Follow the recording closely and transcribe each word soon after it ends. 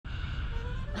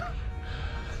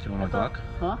Do you want my Glock?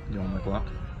 Huh? You want my Glock?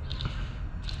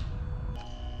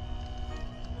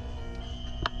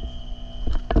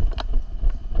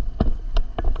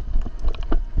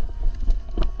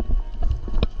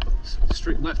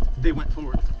 Straight left. They went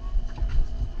forward.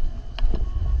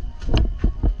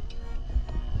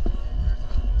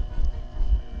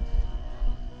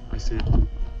 I see it.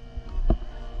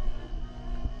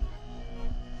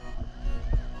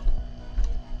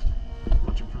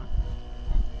 Watch in front.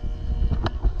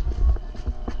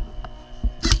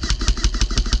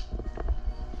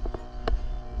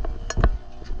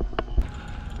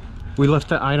 We left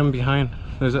the item behind.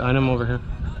 There's an item over here.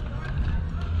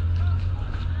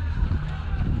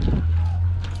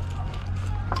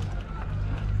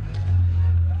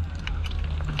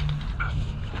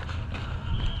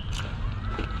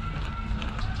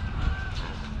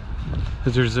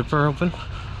 Is your zipper open?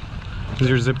 Is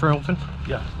your zipper open?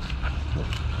 Yeah.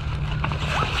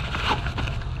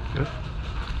 Good.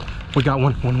 We got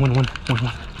one.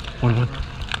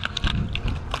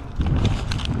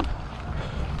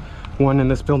 One in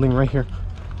this building right here.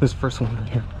 This first one right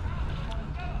here.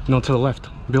 No, to the left.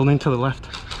 Building to the left.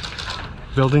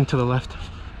 Building to the left.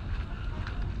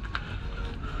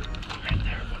 Right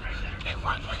there, one right there. Hey,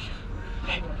 one right here.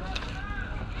 Hey.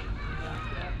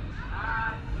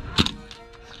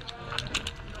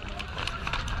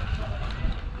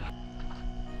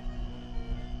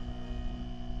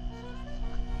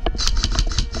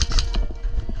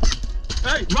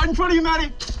 Hey, right in front of you,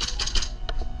 Maddie!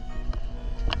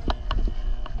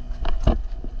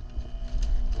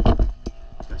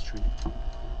 That's true.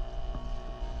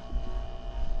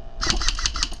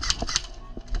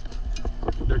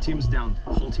 Their team's down.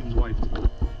 The whole team's wiped.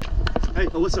 Hey,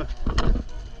 Alyssa.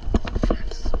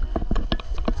 Yes.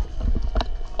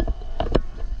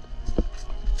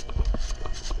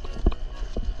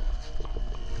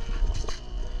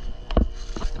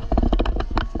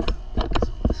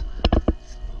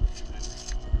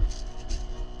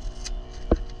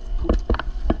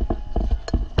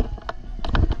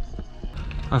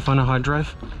 I found a hard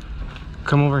drive.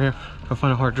 Come over here. I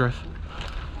found a hard drive.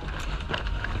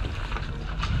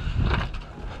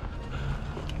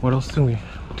 What else do we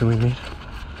need?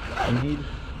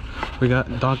 We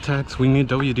got dog tags. We need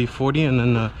WD-40 and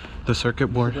then the circuit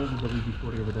board.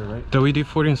 WD-40 over there, right?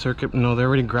 WD-40 and circuit. No, they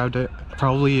already grabbed it.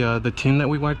 Probably the team that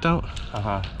we wiped out.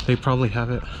 They probably have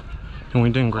it, and we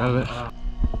didn't grab it.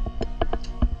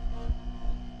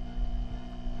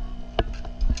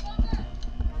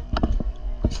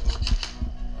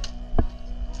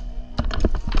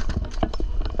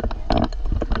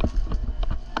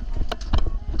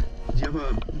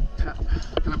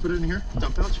 Can I put it in here?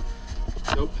 Dump pouch?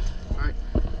 Nope. Alright.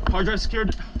 Hard drive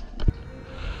secured.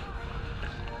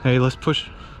 Hey, let's push.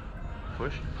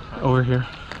 Push? Over here.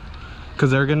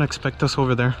 Because they're gonna expect us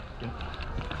over there. Yeah.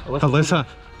 Alyssa!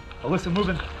 Alyssa,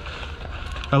 moving.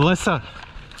 Alyssa!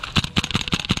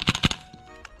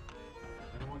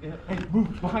 Hey,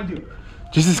 move behind you.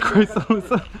 Jesus Christ,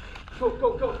 Alyssa!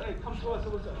 Go. Hey, come to us,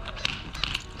 Alyssa.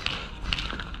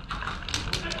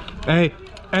 Hey!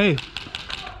 I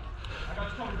got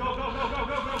you coming. Go.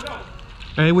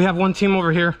 Hey, we have one team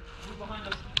over here. Move behind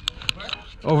us. Where?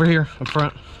 Over here, up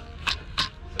front.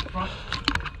 Sit front.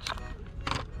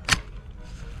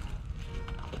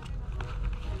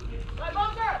 Hey,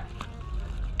 bunker!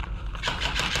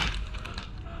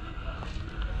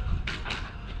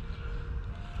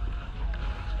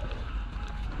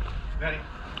 Ready?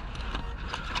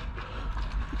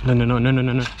 No.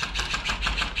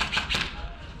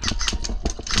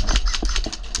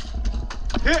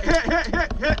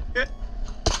 Hit.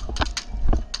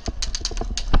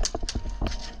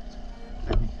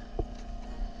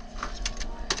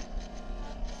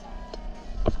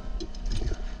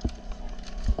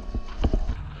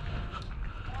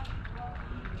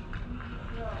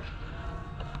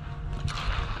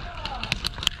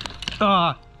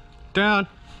 Down.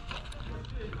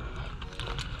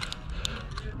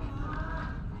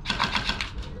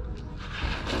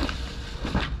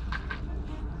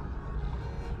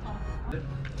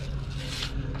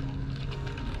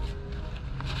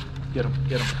 Get him.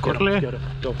 Corre. Get him.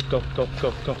 Go.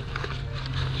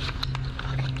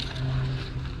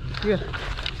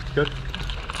 Good.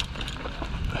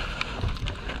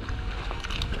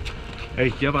 Hey,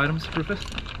 do you have items, Rufus?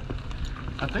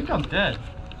 I think I'm dead.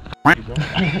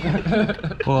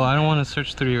 Well, I don't want to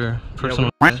search through your personal.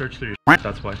 Yeah, search through your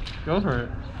that's why. Go for it.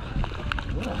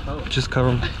 Just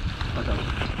cover them. Okay.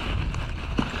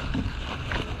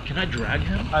 Can I drag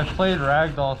him? I've played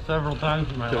ragdoll several times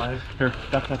in my life. Here,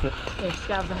 that's it. Here,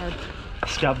 scab the head.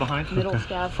 Scout behind. Middle Okay.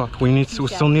 scav. Fuck, we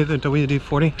still need the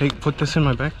WD-40. Hey, put this in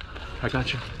my bag. I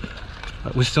got you.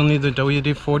 We still need the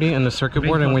WD-40 and the circuit Main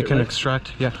board, and we pocket, can right?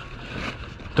 extract. Yeah.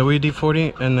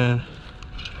 WD-40, and then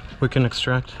we can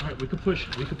extract. All right, we could push.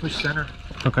 We could push center.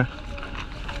 Okay.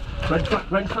 Right in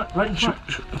front. Right in front. Right in front.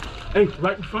 Hey,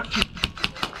 right in front.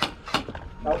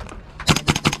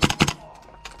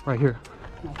 Right here.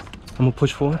 I'm gonna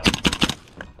push forward.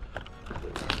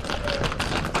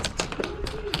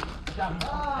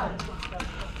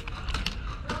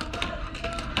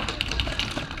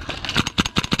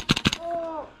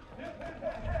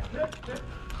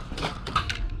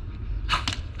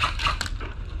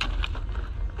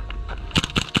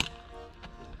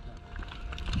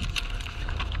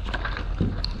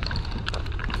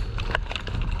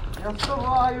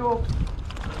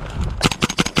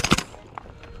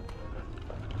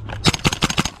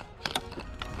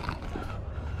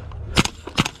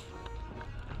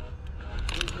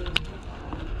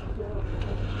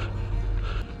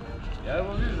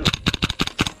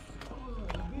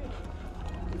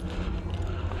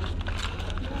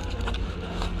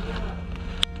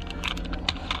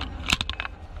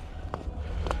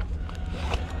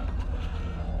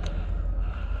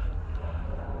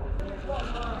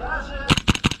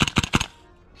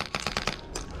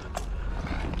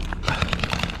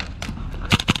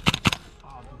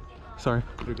 Sorry.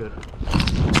 You're good.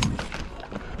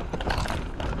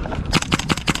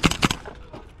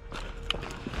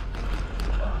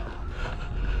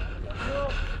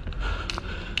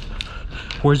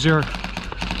 Where's your...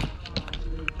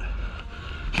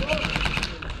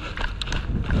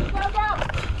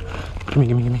 Give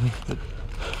me.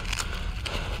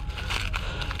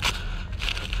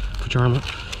 Put your arm up.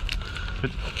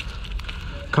 Good.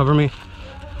 Cover me.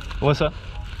 What's up?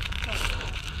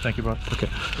 Thank you, bro. Okay.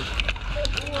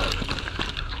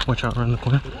 Watch out around the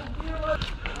corner.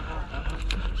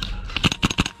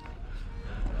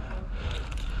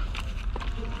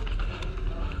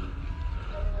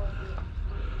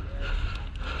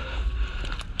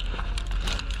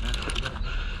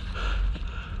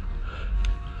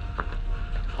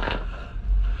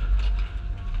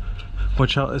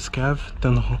 Watch out, Escape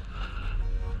down the hall.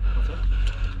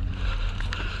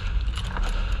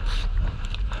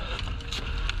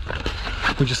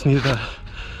 We just need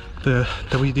the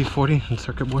WD-40 and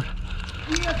circuit board.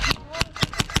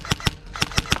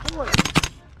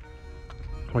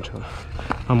 Watch out.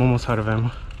 I'm almost out of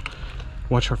ammo.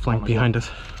 Watch our flank behind us.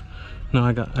 No,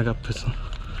 I got pistol.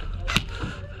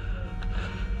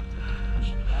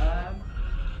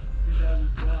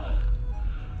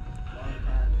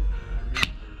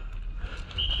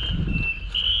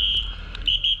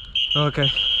 Okay.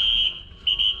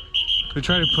 We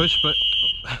tried to push, but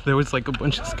there was like a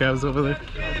bunch of scavs over there.